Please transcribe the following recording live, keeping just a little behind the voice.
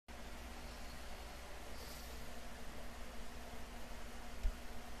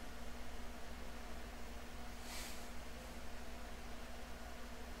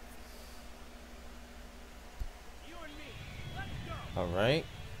Alright.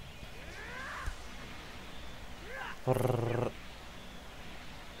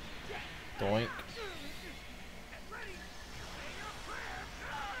 Doink.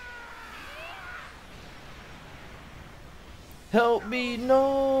 Help me,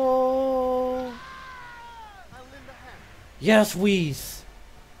 no! Yes, Whis!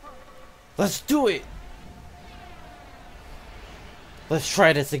 Let's do it! Let's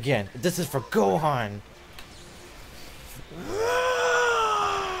try this again. This is for Gohan!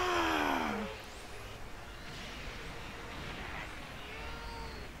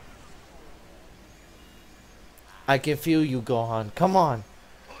 I can feel you, Gohan. Come on.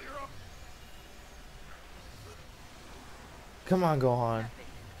 Come on, Gohan.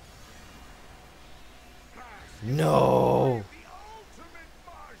 No.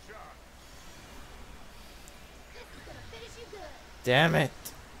 Damn it.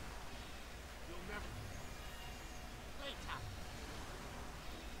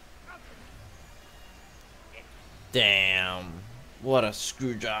 Damn. What a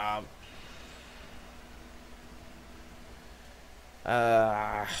screw job.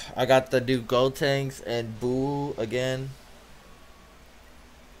 I got the new Gotenks and Boo again.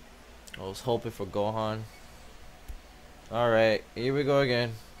 I was hoping for Gohan. Alright, here we go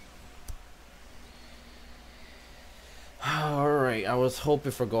again. Alright, I was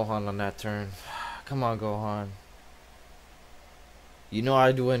hoping for Gohan on that turn. Come on, Gohan. You know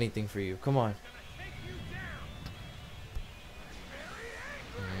I'd do anything for you. Come on.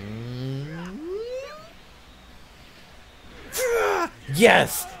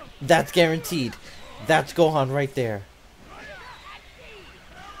 Yes! That's guaranteed. That's Gohan right there.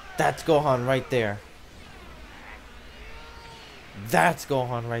 That's Gohan right there. That's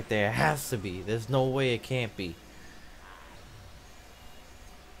Gohan right there. It has to be. There's no way it can't be.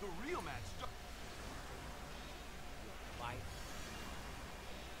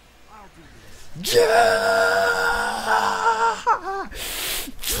 Yes!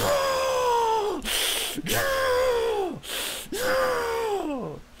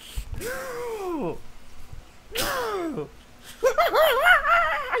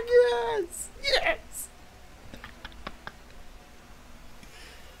 Yes!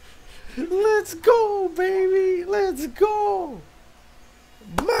 Let's go, baby! Let's go!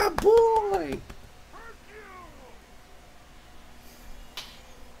 My boy!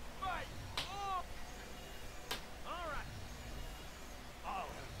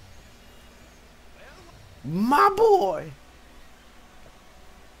 My boy!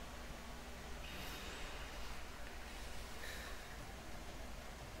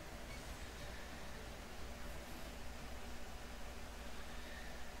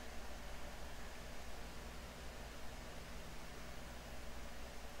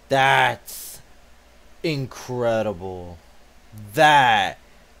 That's incredible. That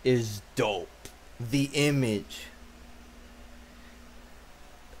is dope. The image.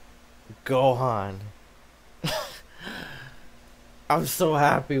 Gohan. I'm so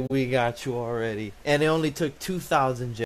happy we got you already. And it only took 2,000 gems.